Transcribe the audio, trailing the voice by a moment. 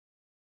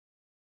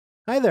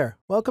Hi there.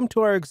 Welcome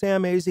to our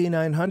exam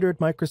AZ-900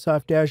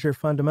 Microsoft Azure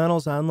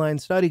Fundamentals online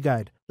study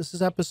guide. This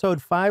is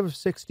episode 5 of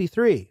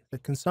 63, the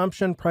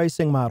consumption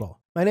pricing model.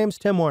 My name's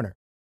Tim Warner.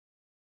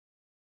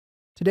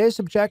 Today's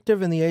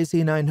objective in the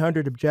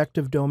AZ-900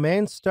 objective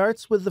domain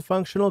starts with the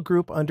functional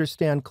group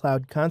Understand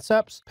Cloud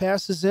Concepts,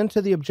 passes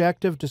into the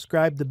objective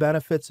Describe the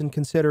benefits and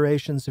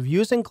considerations of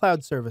using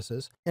cloud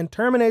services, and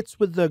terminates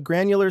with the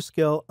granular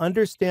skill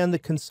Understand the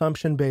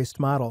consumption-based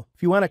model.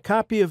 If you want a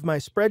copy of my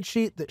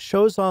spreadsheet that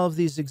shows all of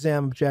these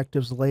exam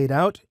objectives laid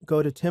out,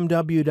 go to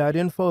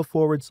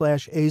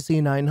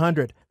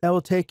timw.info/AZ900. That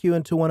will take you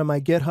into one of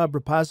my GitHub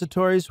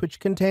repositories, which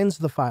contains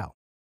the file.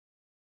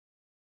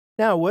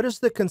 Now, what is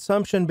the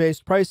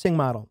consumption-based pricing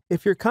model?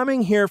 If you're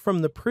coming here from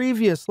the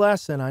previous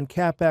lesson on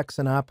CapEx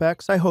and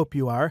OpEx, I hope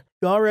you are,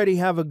 you already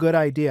have a good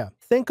idea.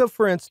 Think of,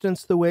 for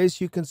instance, the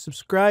ways you can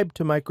subscribe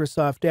to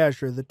Microsoft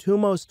Azure. The two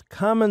most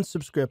common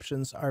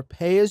subscriptions are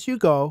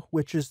pay-as-you-go,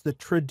 which is the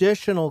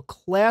traditional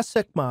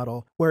classic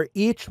model, where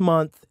each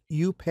month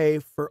you pay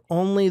for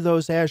only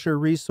those Azure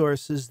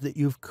resources that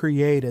you've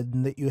created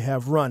and that you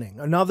have running.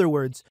 In other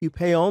words, you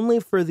pay only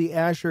for the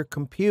Azure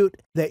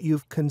compute that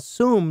you've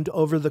consumed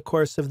over the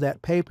course of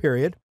that pay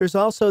period. There's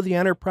also the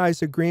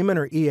Enterprise Agreement,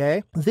 or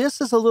EA. This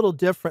is a little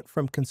different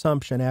from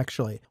consumption,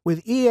 actually.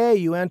 With EA,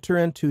 you enter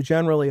into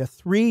generally a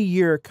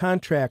 3-year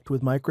contract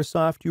with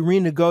Microsoft. You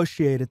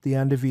renegotiate at the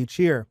end of each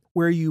year,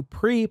 where you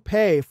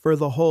prepay for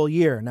the whole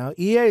year. Now,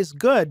 EA is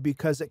good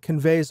because it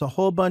conveys a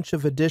whole bunch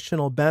of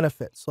additional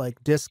benefits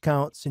like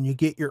discounts, and you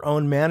get your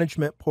own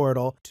management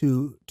portal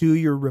to do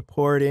your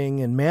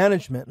reporting and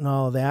management and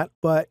all of that.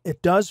 But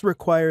it does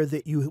require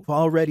that you've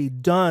already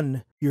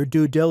done your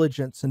due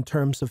diligence in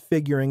terms of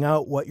figuring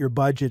out what your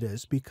budget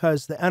is,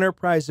 because the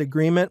enterprise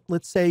agreement,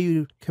 let's say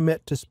you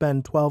commit to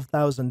spend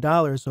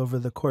 $12,000 over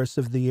the course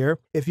of the year.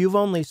 If you've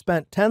only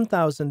spent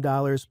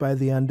 $10,000 by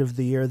the end of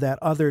the year, that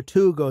other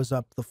 $2,000 goes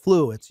up the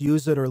flue. It's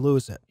use it or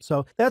lose it.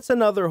 So that's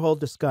another whole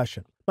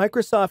discussion.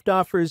 Microsoft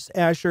offers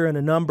Azure and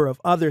a number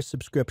of other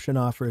subscription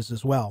offers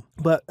as well.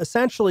 But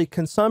essentially,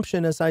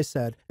 consumption, as I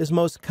said, is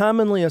most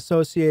commonly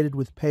associated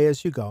with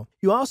pay-as-you-go.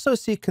 You also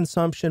see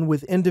consumption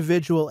with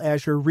individual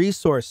Azure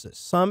resources.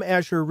 Some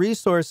Azure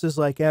resources,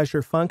 like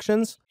Azure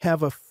Functions,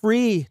 have a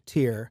free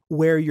tier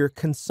where your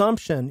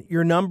consumption,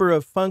 your number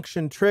of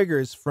function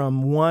triggers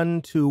from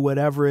 1 to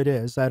whatever it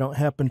is, I don't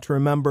happen to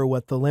remember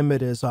what the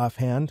limit is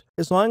offhand,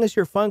 as long as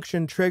your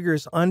function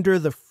triggers under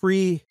the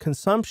free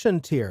consumption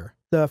tier,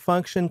 the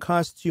function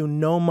costs you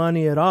no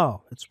money at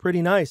all. It's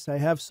pretty nice. I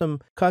have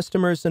some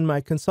customers in my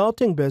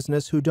consulting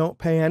business who don't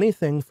pay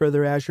anything for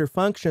their Azure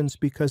Functions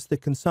because the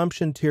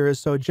consumption tier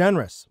is so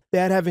generous.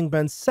 That having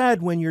been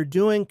said, when you're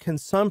doing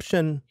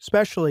consumption,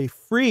 especially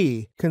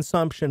free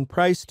consumption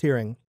price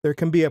tiering, there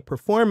can be a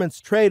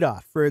performance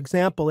trade-off. For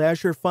example,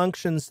 Azure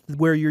Functions,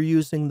 where you're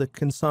using the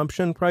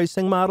consumption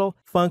pricing model,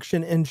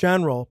 function in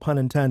general, pun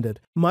intended,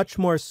 much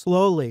more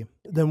slowly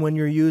than when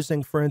you're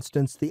using, for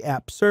instance, the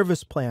app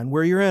service plan,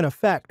 where you're in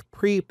effect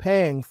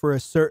prepaying for a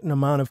certain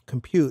amount of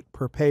compute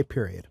per pay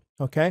period.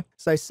 Okay?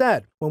 As I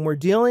said, when we're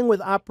dealing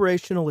with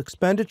operational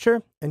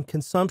expenditure and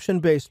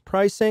consumption-based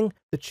pricing,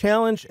 the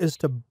challenge is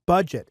to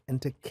budget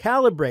and to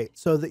calibrate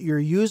so that you're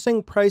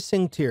using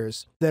pricing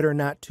tiers that are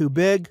not too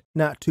big,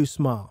 not too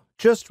small.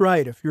 Just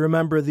right, if you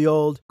remember the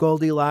old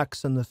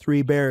Goldilocks and the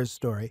Three Bears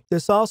story.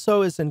 This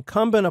also is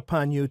incumbent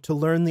upon you to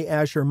learn the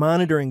Azure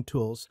monitoring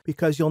tools,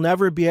 because you'll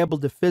never be able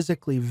to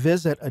physically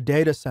visit a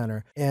data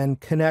center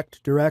and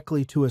connect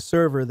directly to a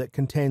server that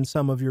contains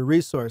some of your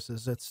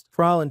resources. It's,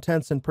 for all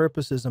intents and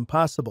purposes,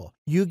 impossible.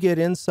 You get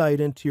insight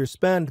into your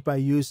spend by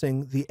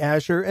using the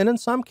Azure, and in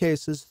some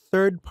cases,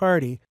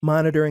 third-party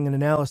monitoring and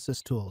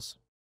analysis tools.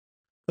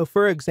 So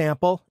for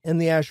example, in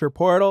the Azure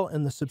portal,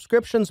 in the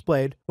subscriptions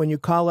blade, when you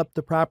call up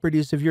the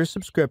properties of your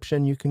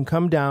subscription, you can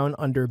come down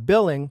under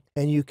billing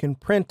and you can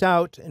print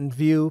out and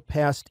view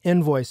past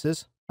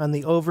invoices. On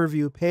the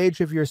overview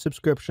page of your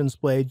subscriptions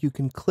blade, you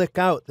can click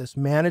out this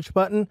manage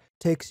button. It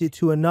takes you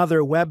to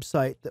another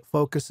website that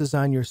focuses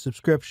on your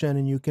subscription,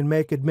 and you can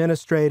make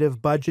administrative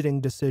budgeting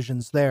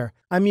decisions there.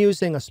 I'm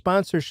using a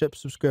sponsorship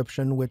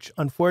subscription, which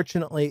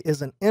unfortunately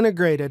isn't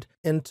integrated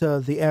into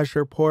the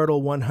Azure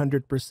portal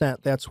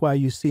 100%. That's why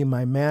you see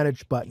my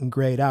manage button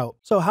grayed out.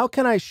 So how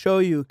can I show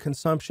you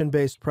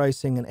consumption-based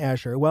pricing in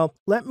Azure? Well,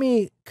 let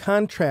me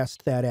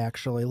contrast that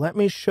actually. Let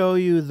me show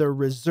you the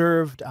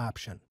reserved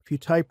option. If you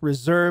type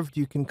reserved,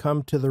 you can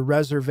come to the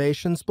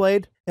reservations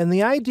blade. And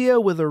the idea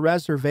with a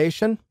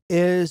reservation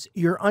is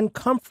you're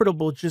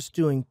uncomfortable just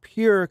doing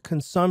pure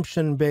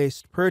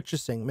consumption-based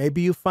purchasing.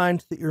 Maybe you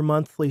find that your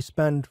monthly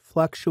spend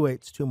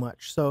fluctuates too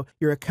much. So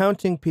your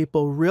accounting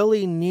people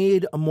really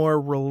need a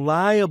more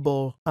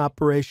reliable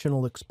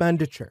operational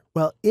expenditure.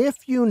 Well,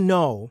 if you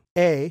know,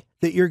 A,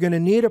 that you're going to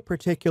need a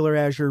particular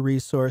Azure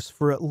resource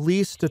for at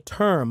least a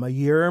term, a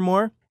year or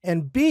more,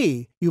 and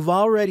B, you've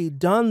already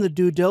done the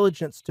due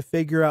diligence to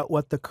figure out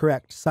what the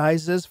correct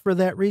size is for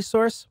that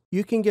resource,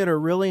 you can get a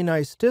really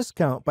nice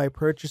discount by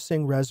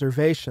purchasing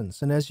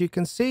reservations. And as you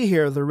can see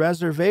here, the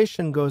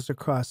reservation goes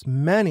across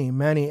many,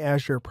 many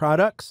Azure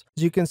products.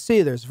 As you can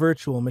see, there's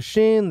virtual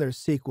machine, there's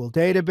SQL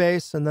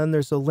database, and then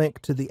there's a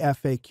link to the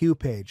FAQ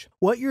page.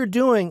 What you're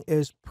doing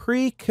is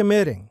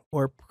pre-committing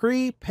or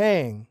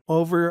prepaying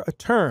over a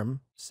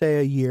term, say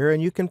a year,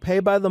 and you can pay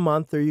by the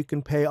month or you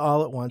can pay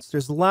all at once.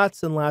 There's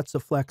lots and lots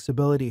of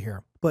flexibility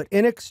here. But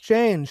in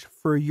exchange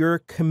for your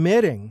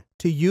committing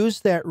to use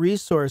that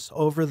resource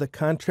over the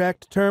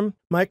contract term,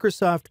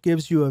 Microsoft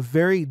gives you a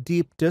very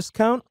deep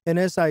discount. And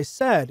as I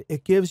said,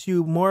 it gives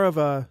you more of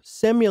a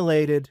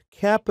simulated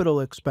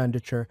capital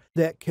expenditure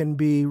that can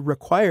be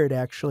required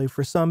actually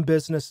for some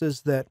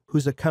businesses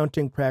whose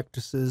accounting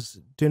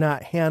practices do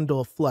not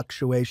handle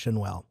fluctuation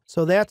well.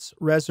 So that's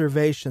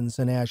reservations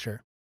in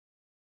Azure.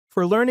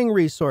 For learning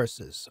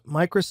resources,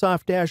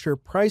 Microsoft Azure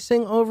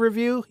Pricing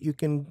Overview, you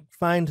can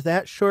find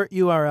that short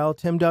URL,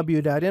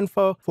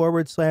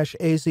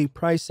 timw.info/AZ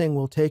pricing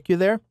will take you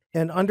there.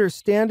 And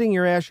understanding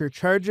your Azure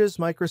charges,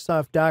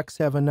 Microsoft Docs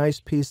have a nice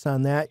piece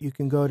on that. You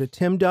can go to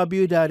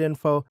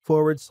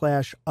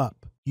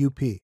timw.info/up.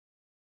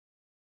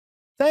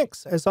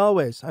 Thanks, as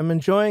always. I'm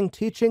enjoying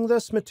teaching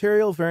this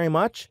material very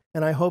much,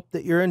 and I hope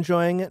that you're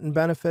enjoying it and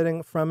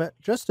benefiting from it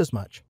just as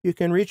much. You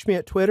can reach me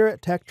at Twitter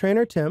at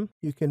TechTrainerTim.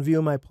 You can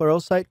view my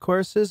Pluralsight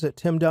courses at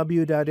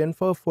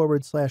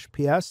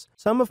timw.info/PS.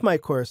 Some of my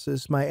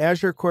courses, my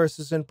Azure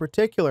courses in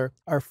particular,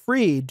 are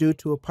free due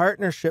to a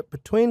partnership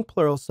between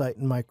Pluralsight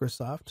and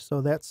Microsoft,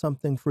 so that's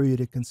something for you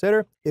to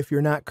consider, if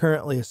you're not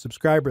currently a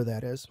subscriber,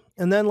 that is.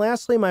 And then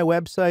lastly, my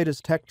website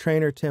is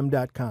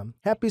techtrainertim.com.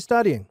 Happy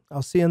studying.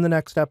 I'll see you in the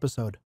next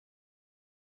episode.